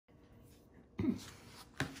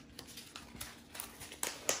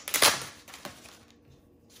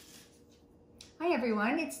Hi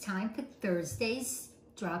everyone, it's time for Thursday's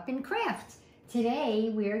Drop-In Craft.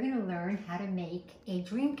 Today we are going to learn how to make a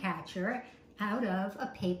dream catcher out of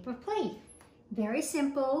a paper plate. Very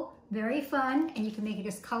simple, very fun, and you can make it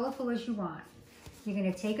as colorful as you want. You're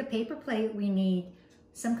going to take a paper plate. We need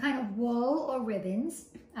some kind of wool or ribbons.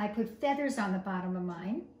 I put feathers on the bottom of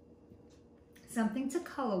mine, something to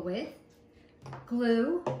color with,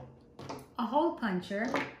 glue, a hole puncher,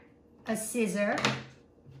 a scissor,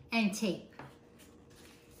 and tape.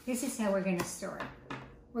 This is how we're going to start.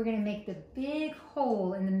 We're going to make the big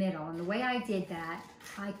hole in the middle, and the way I did that,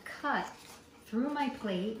 I cut through my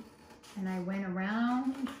plate and I went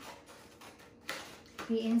around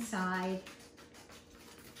the inside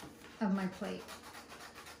of my plate.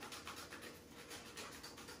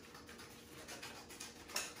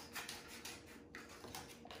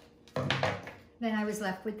 Then I was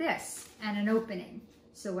left with this and an opening.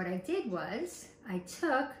 So what I did was I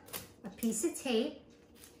took a piece of tape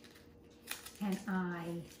and I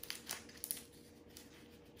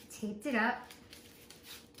taped it up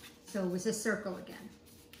so it was a circle again.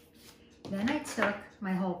 Then I took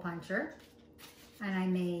my hole puncher and I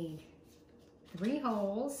made 3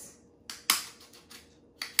 holes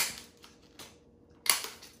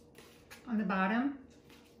on the bottom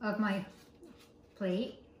of my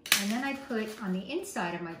plate. And then I put on the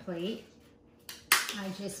inside of my plate, I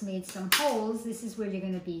just made some holes. This is where you're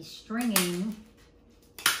going to be stringing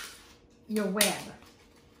your web.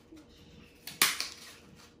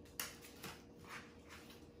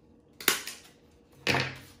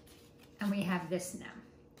 And we have this now.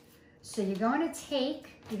 So you're going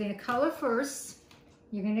to color first.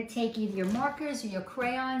 You're going to take either your markers or your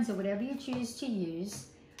crayons or whatever you choose to use.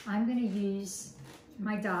 I'm going to use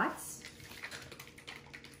my dots.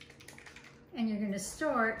 And you're going to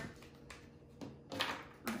start, I'm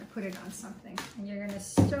going to put it on something, and you're going to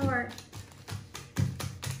start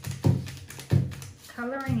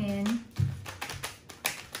coloring in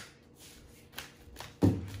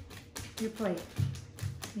your plate.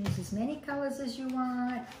 Use as many colors as you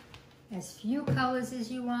want, as few colors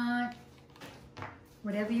as you want,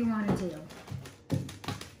 whatever you want to do.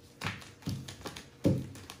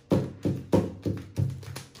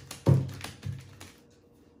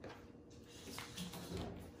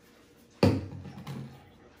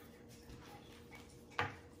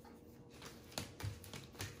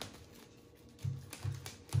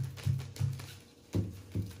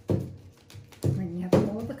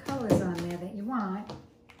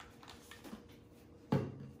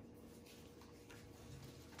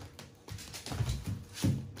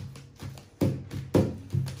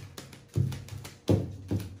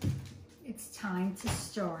 Time to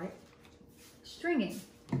start stringing.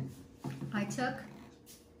 I took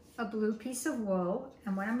a blue piece of wool,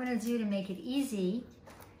 and what I'm going to do to make it easy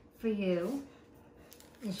for you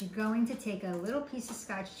is you're going to take a little piece of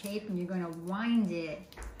Scotch tape and you're going to wind it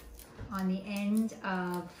on the end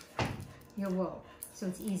of your wool so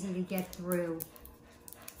it's easy to get through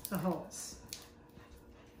the holes.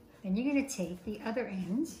 Then you're going to take the other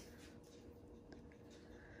end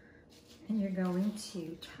and you're going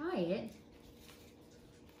to tie it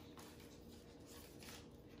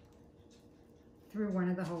through one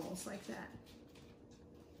of the holes like that.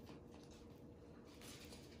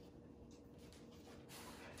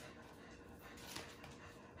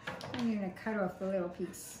 And you're going to cut off the little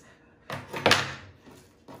piece.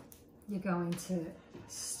 You're going to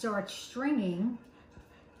start stringing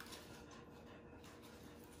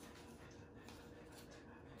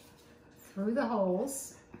through the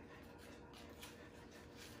holes.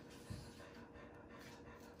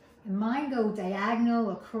 And mine go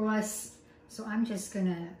diagonal across. So I'm just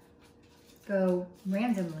gonna go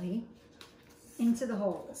randomly into the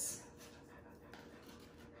holes.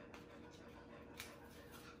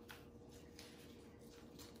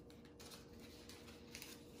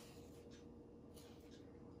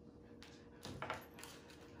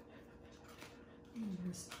 And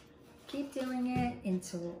just keep doing it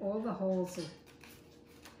until all the holes are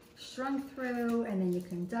strung through, and then you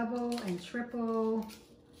can double and triple.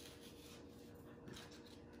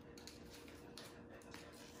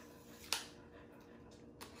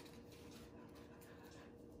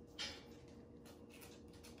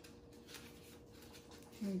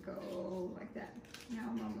 And go like that. Now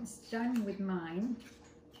I'm almost done with mine.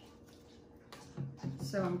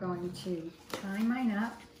 So I'm going to tie mine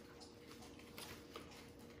up.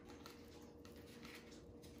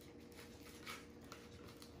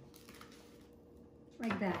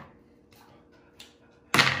 Like that.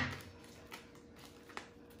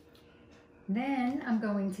 Then I'm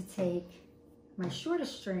going to take my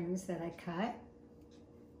shortest strings that I cut,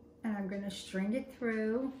 and I'm going to string it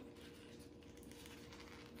through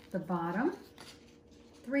the bottom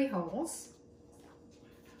 3 holes.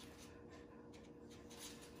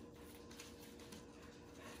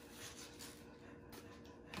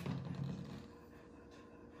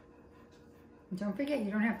 And don't forget,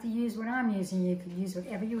 you don't have to use what I'm using. You can use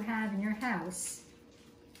whatever you have in your house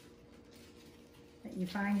that you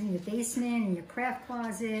find in your basement, in your craft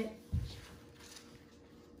closet.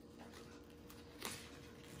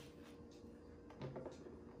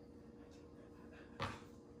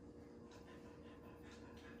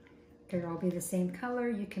 Could all be the same color.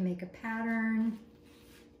 You can make a pattern.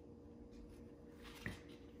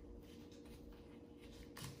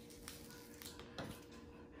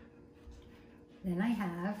 Then I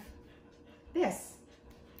have this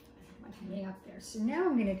hanging up there. So now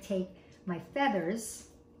I'm going to take my feathers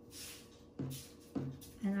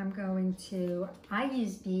and I'm going to, I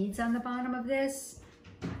use beads on the bottom of this,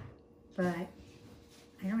 but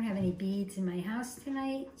I don't have any beads in my house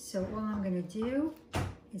tonight. So all I'm going to do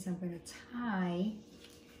is I'm going to tie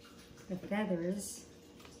the feathers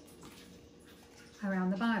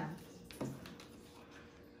around the bottom.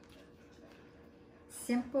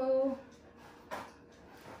 Simple.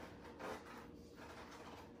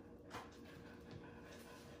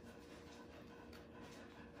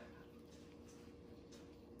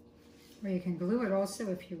 Or you can glue it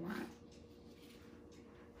also if you want.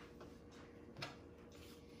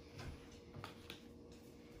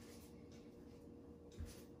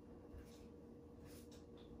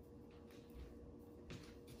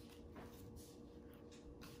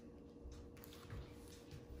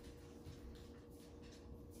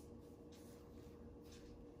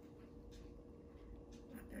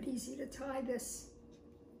 Not that easy to tie this.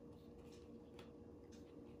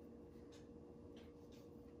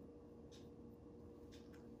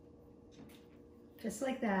 Just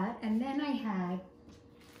like that. And then I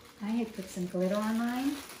had put some glitter on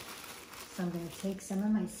mine. So I'm going to take some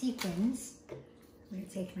of my sequins. I'm going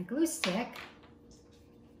to take my glue stick.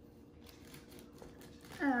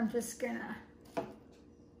 And I'm just going to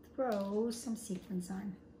throw some sequins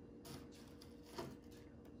on.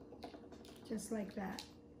 Just like that.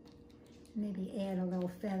 Maybe add a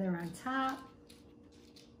little feather on top.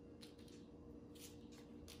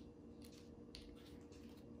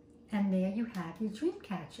 And there you have your dream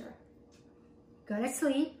catcher. Go to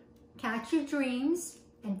sleep, catch your dreams,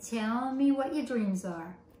 and tell me what your dreams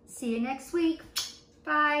are. See you next week.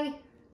 Bye.